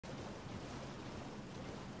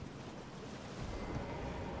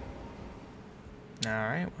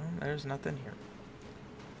Alright, well, there's nothing here.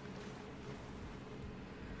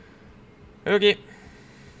 Okay.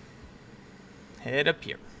 Head up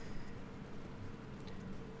here.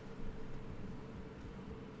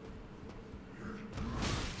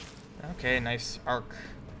 Okay, nice arc.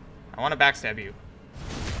 I want to backstab you.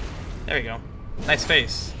 There you go. Nice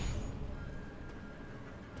face.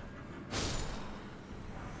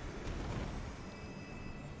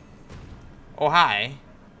 Oh, hi.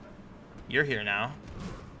 You're here now.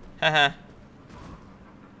 Haha.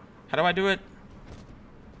 How do I do it?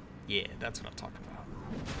 Yeah, that's what I'm talking about.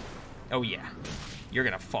 Oh, yeah. You're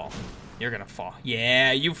gonna fall. You're gonna fall.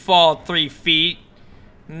 Yeah, you fall 3 feet.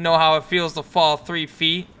 Know how it feels to fall 3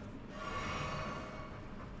 feet?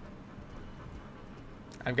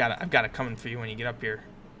 I've got it coming for you when you get up here.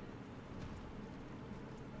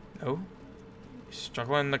 Oh,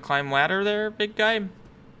 struggling to climb ladder there, big guy?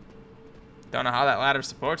 Don't know how that ladder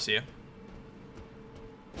supports you.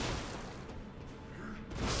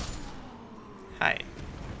 Hi.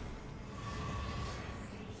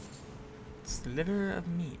 Sliver of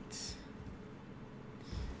meat.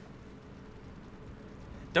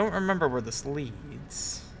 Don't remember where this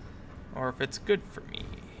leads, or if it's good for me.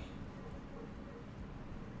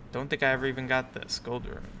 Don't think I ever even got this gold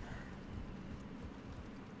room.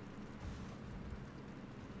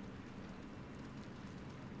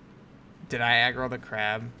 Did I aggro the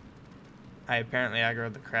crab? I apparently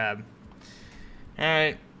aggroed the crab.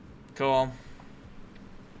 Alright, cool.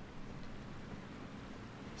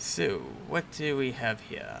 So, what do we have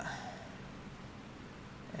here?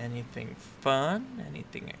 Anything fun?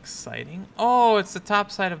 Anything exciting? Oh, it's the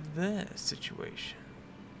top side of this situation.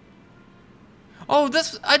 Oh,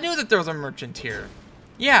 this, I knew that there was a merchant here.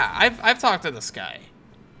 Yeah, I've talked to this guy.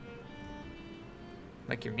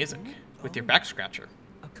 Like your music, with your back scratcher.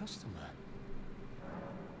 A customer.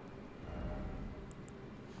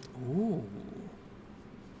 Ooh.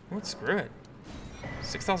 Well, screw it.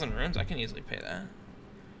 6,000 runes, I can easily pay that.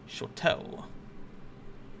 Chateau.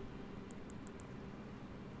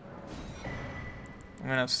 I'm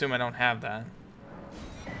gonna assume I don't have that.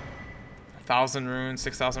 1,000 runes,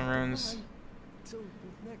 6,000 runes. Till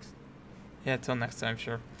next. Yeah, till next time,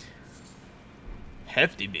 sure.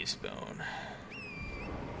 Hefty beast bone.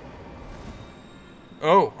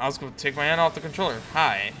 Oh, I was gonna take my hand off the controller.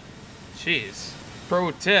 Hi. Jeez.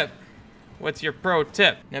 Pro tip. What's your pro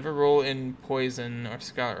tip? Never roll in poison or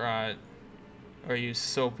scout rot, or use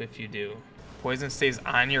soap if you do. Poison stays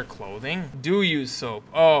on your clothing? Do use soap.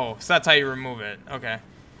 Oh, so that's how you remove it. Okay.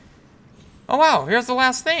 Oh wow, here's the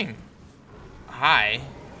last thing. Hi.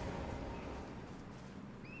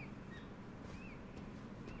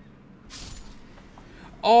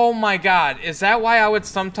 Oh my god, is that why I would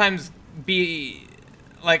sometimes be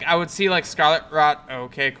like, I would see like scarlet rot?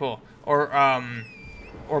 Okay, cool.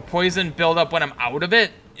 Or poison build up when I'm out of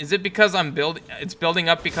it? Is it because it's building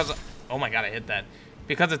up because, oh my god, I hit that.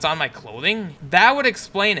 Because it's on my clothing? That would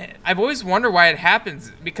explain it. I've always wondered why it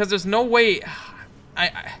happens, because there's no way,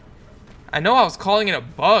 I know I was calling it a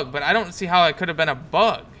bug, but I don't see how it could have been a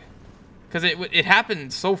bug. Because it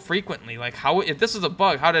happened so frequently. Like, how, if this is a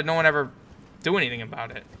bug, how did no one ever do anything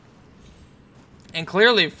about it? And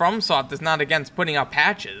clearly FromSoft is not against putting out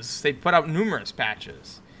patches. They put out numerous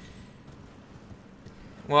patches.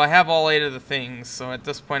 Well, I have all 8 of the things, so at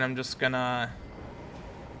this point I'm just gonna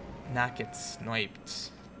not get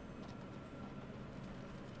sniped.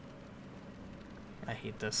 I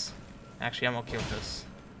hate this. Actually, I'm okay with this.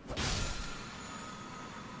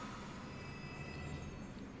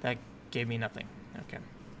 That gave me nothing. Okay.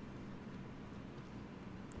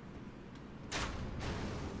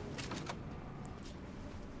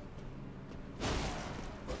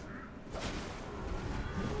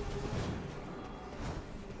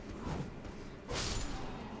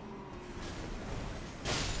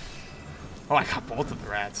 Oh, I got both of the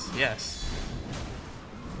rats. Yes.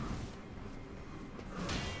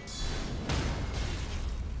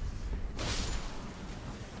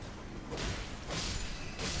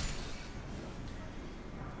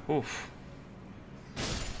 Oof.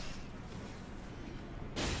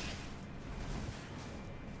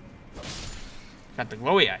 Got the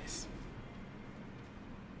glowy eyes.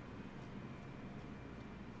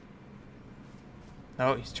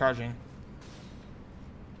 Oh, he's charging.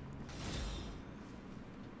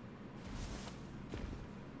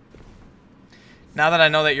 Now that I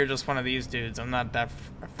know that you're just one of these dudes, I'm not that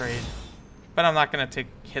afraid. But I'm not going to take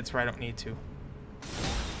hits where I don't need to.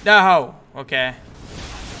 No! Okay.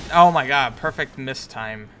 Oh my god, perfect miss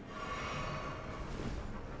time.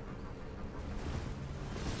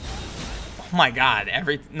 Oh my god,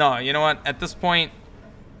 no, you know what? At this point,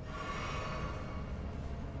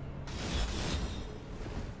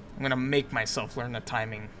 I'm gonna make myself learn the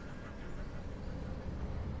timing.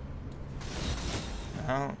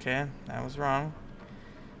 Oh, okay. That was wrong.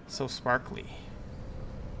 So sparkly.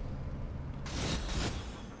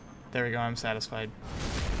 There we go, I'm satisfied.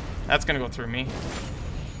 That's gonna go through me.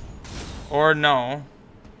 Or no.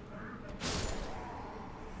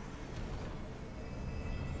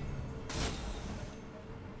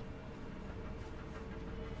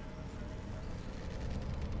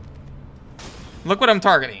 Look what I'm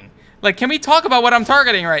targeting. Like, can we talk about what I'm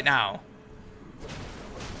targeting right now?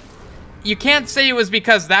 You can't say it was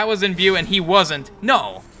because that was in view and he wasn't.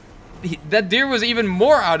 No. That deer was even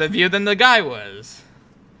more out of view than the guy was.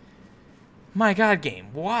 My God, game.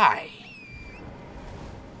 Why?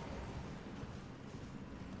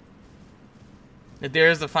 The deer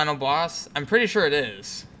is the final boss? I'm pretty sure it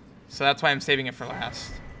is. So that's why I'm saving it for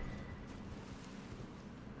last.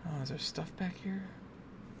 Oh, is there stuff back here?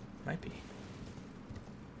 Might be.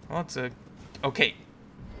 Well, it's a... Okay.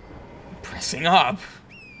 Pressing up.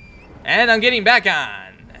 And I'm getting back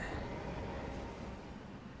on.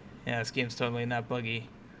 Yeah, this game's totally not buggy.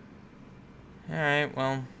 Alright,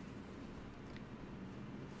 well.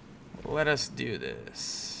 Let us do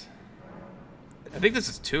this. I think this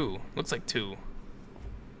is 2. Looks like 2.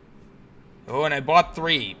 Oh, and I bought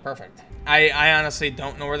 3. Perfect. I honestly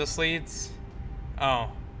don't know where this leads.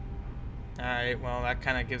 Oh. Alright, well, that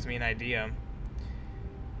kind of gives me an idea.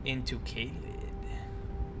 Into K-Lid.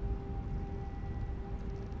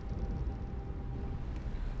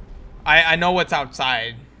 I know what's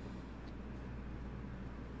outside.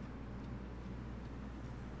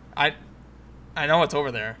 I know what's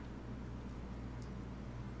over there.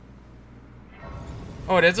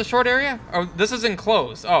 Oh, it is a short area? Oh, this is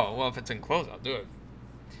enclosed. Oh, well, if it's enclosed, I'll do it.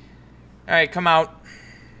 Alright, come out.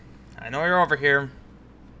 I know you're over here.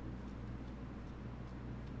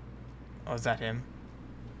 Oh, is that him?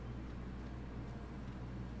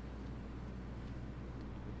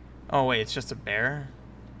 Oh, wait, it's just a bear?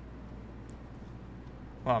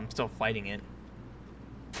 Well, I'm still fighting it.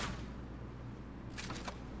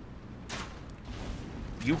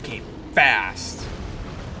 You came fast.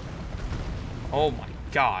 Oh my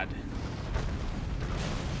God.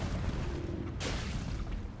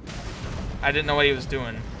 I didn't know what he was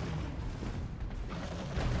doing.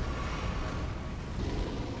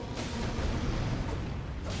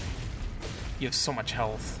 You have so much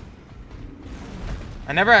health.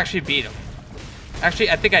 I never actually beat him.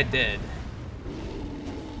 Actually, I think I did.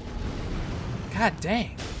 God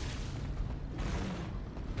dang.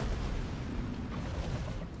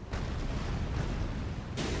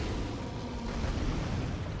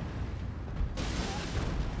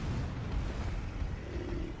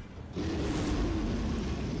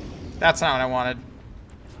 That's not what I wanted.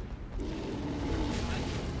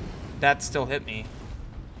 That still hit me.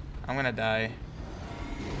 I'm gonna die.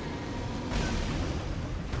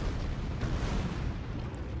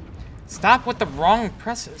 Stop with the wrong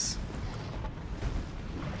presses.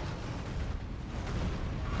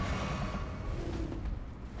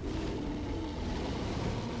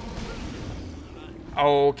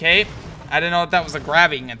 Okay. I didn't know that was a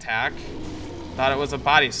grabbing attack. Thought it was a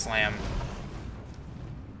body slam.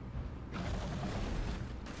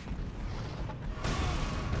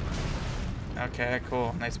 Okay,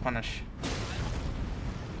 cool. Nice punish.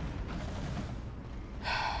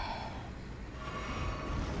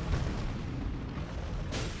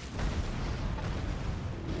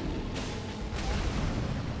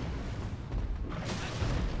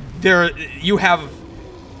 There, you have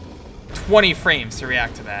 20 frames to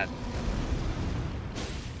react to that.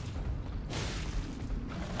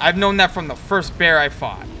 I've known that from the first bear I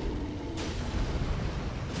fought.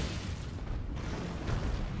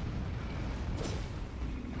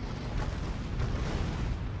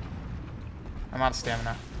 I'm out of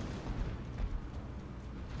stamina.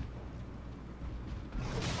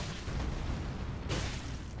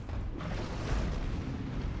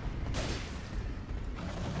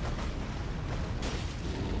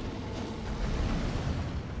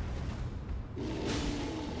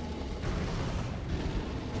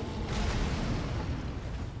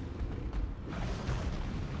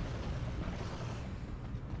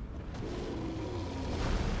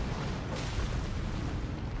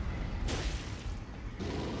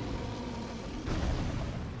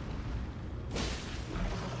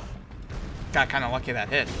 Got kind of lucky that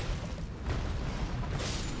hit.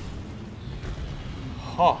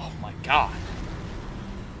 Oh my God.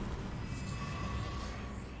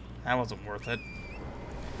 That wasn't worth it.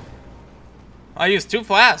 I used 2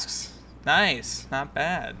 flasks. Nice. Not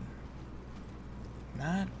bad.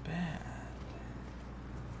 Not bad.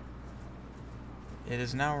 It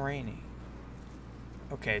is now raining.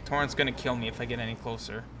 Okay, Torrent's gonna kill me if I get any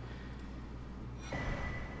closer.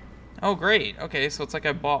 Oh, great. Okay, so it's like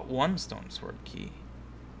I bought one stone sword key.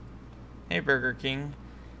 Hey, Burger King.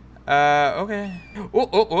 Okay.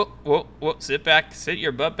 Whoa. Sit back. Sit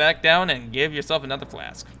your butt back down and give yourself another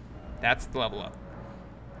flask. That's the level up.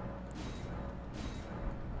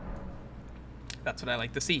 That's what I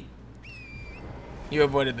like to see. You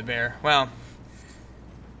avoided the bear. Well,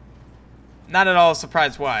 not at all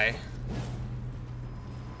surprised why.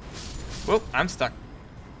 Whoop, I'm stuck.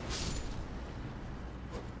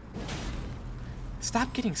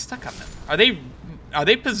 Stop getting stuck on them. Are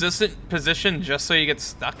they positioned just so you get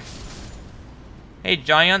stuck? Hey,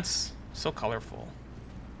 giants. So colorful.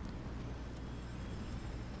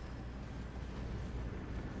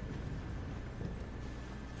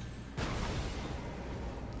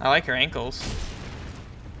 I like her ankles.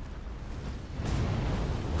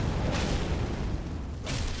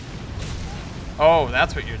 Oh,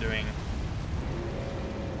 that's what you're doing.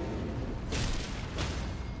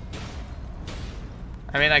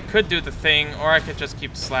 I mean, I could do the thing, or I could just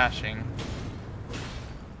keep slashing.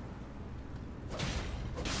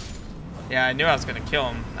 Yeah, I knew I was gonna kill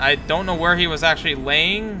him. I don't know where he was actually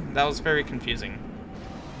laying. That was very confusing.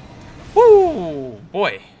 Woo!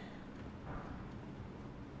 Boy.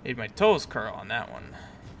 Made my toes curl on that one.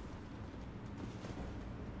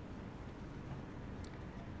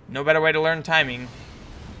 No better way to learn timing.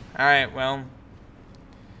 Alright, well.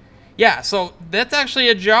 Yeah, so that's actually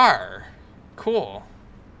a jar. Cool.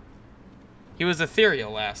 He was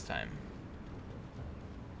ethereal last time.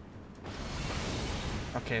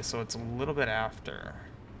 Okay, so it's a little bit after.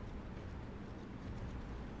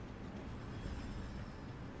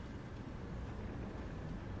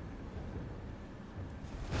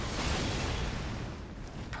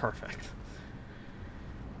 Perfect.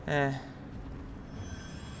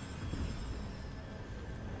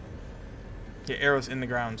 Your arrow's in the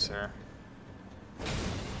ground, sir.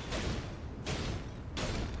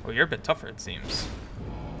 Well, you're a bit tougher, it seems.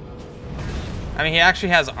 I mean, he actually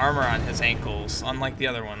has armor on his ankles, unlike the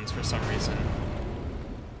other ones for some reason.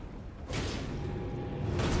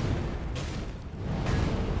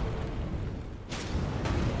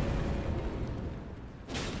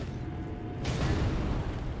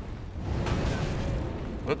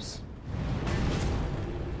 Whoops.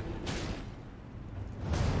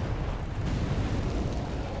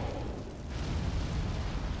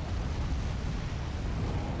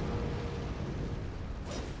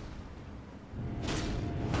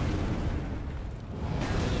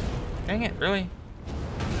 Dang it, really?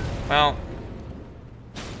 Well,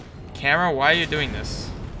 camera, why are you doing this?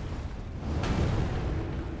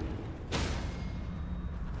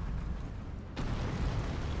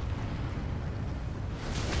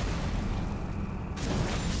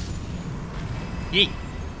 Yeet.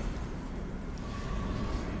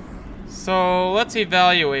 So let's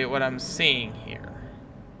evaluate what I'm seeing here.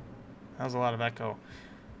 That was a lot of echo.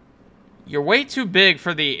 You're way too big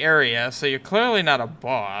for the area, so you're clearly not a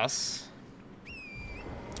boss.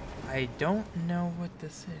 I don't know what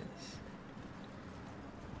this is.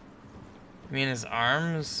 I mean, his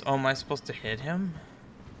arms? Oh, am I supposed to hit him?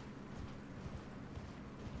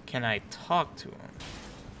 Can I talk to him?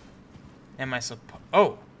 Am I supposed...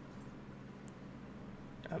 Oh!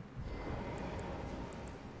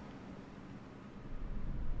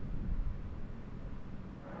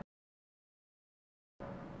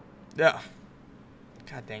 Yeah.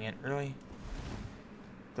 God dang it, really?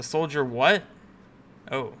 The soldier what?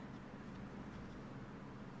 Oh.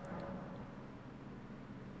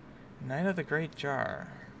 Knight of the Great Jar.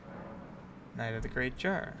 Knight of the Great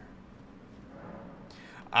Jar.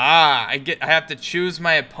 Ah, I have to choose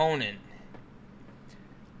my opponent.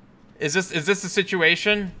 Is this a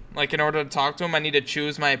situation? Like, in order to talk to him, I need to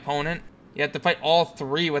choose my opponent? You have to fight all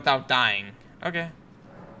three without dying. Okay.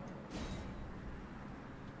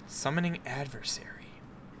 Summoning adversary.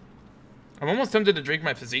 I'm almost tempted to drink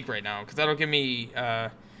my physique right now, because that'll give me,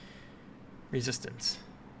 resistance.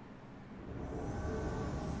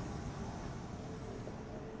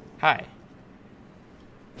 Hi.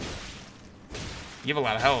 You have a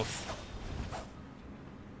lot of health.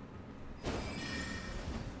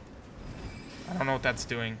 I don't know what that's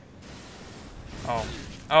doing. Oh.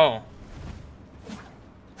 Oh.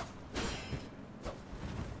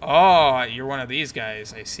 Oh, you're one of these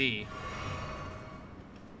guys. I see.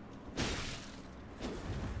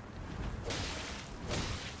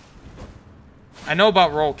 I know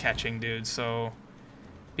about roll catching, dude, so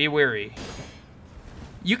be wary.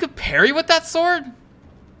 You could parry with that sword?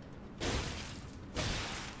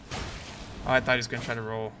 Oh, I thought he was going to try to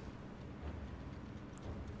roll.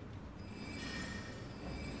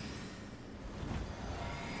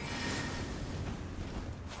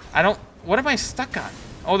 I don't... What am I stuck on?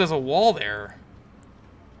 Oh, there's a wall there.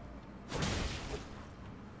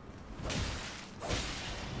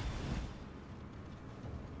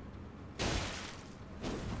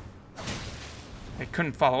 I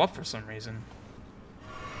couldn't follow up for some reason.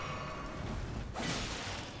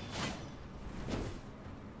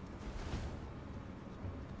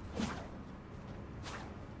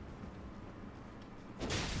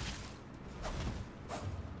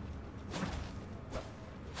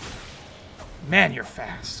 Man, you're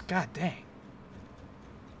fast. God dang.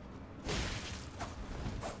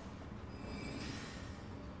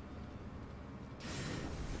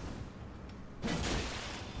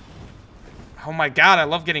 Oh my god, I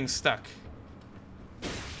love getting stuck.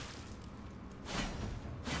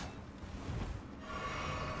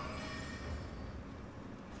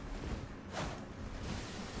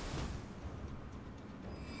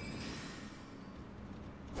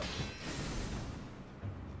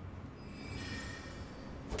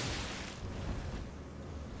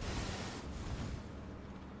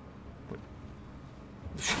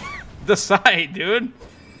 The side, dude.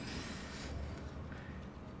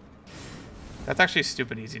 That's actually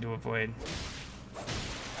stupid easy to avoid.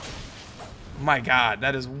 My god,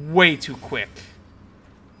 that is way too quick.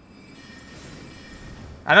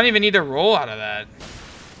 I don't even need to roll out of that.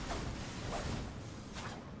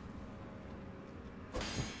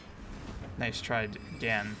 Nice try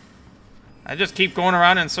again. I just keep going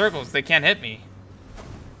around in circles. They can't hit me.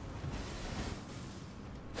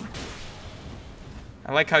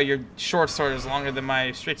 I like how your short sword is longer than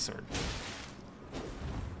my straight sword.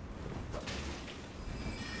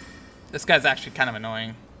 This guy's actually kind of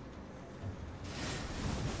annoying.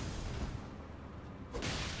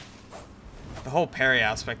 The whole parry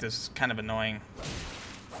aspect is kind of annoying.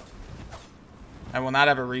 I will not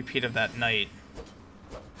have a repeat of that night.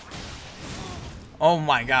 Oh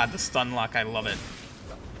my god, the stun lock, I love it.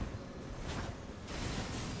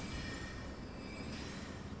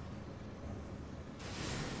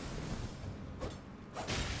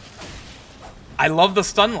 I love the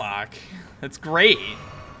stun lock. It's great.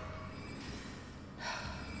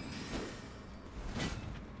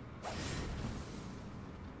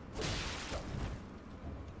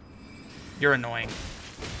 You're annoying.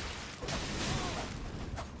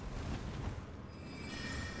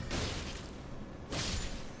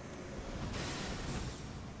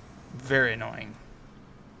 Very annoying.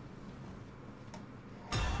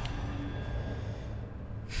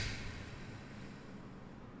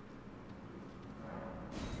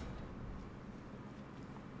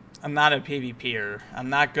 I'm not a PvPer.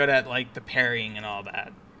 I'm not good at, like, the parrying and all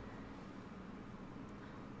that.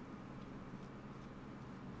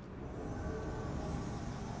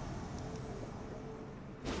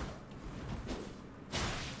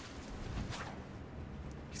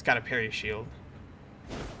 He's got a parry shield.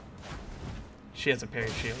 She has a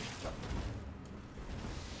parry shield.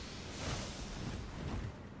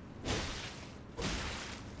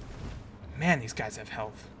 Man, these guys have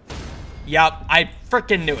health. Yup, I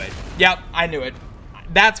freaking knew it. Yup, I knew it.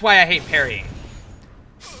 That's why I hate parrying.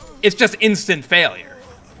 It's just instant failure.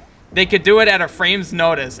 They could do it at a frame's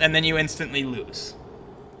notice, and then you instantly lose.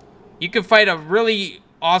 You could fight a really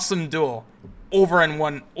awesome duel over in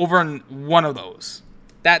one of those.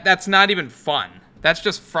 That's not even fun. That's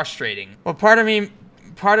just frustrating. Well, part of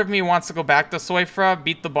me wants to go back to Siofra,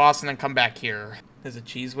 beat the boss, and then come back here. There's a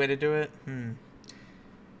cheese way to do it?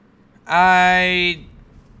 I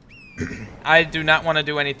do not want to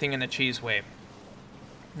do anything in a cheese way.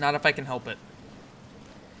 Not if I can help it.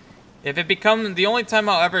 If it becomes the only time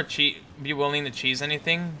I'll ever be willing to cheese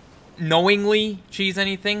anything, knowingly cheese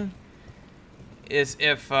anything, is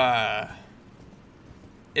if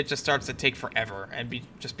it just starts to take forever and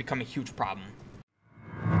just become a huge problem.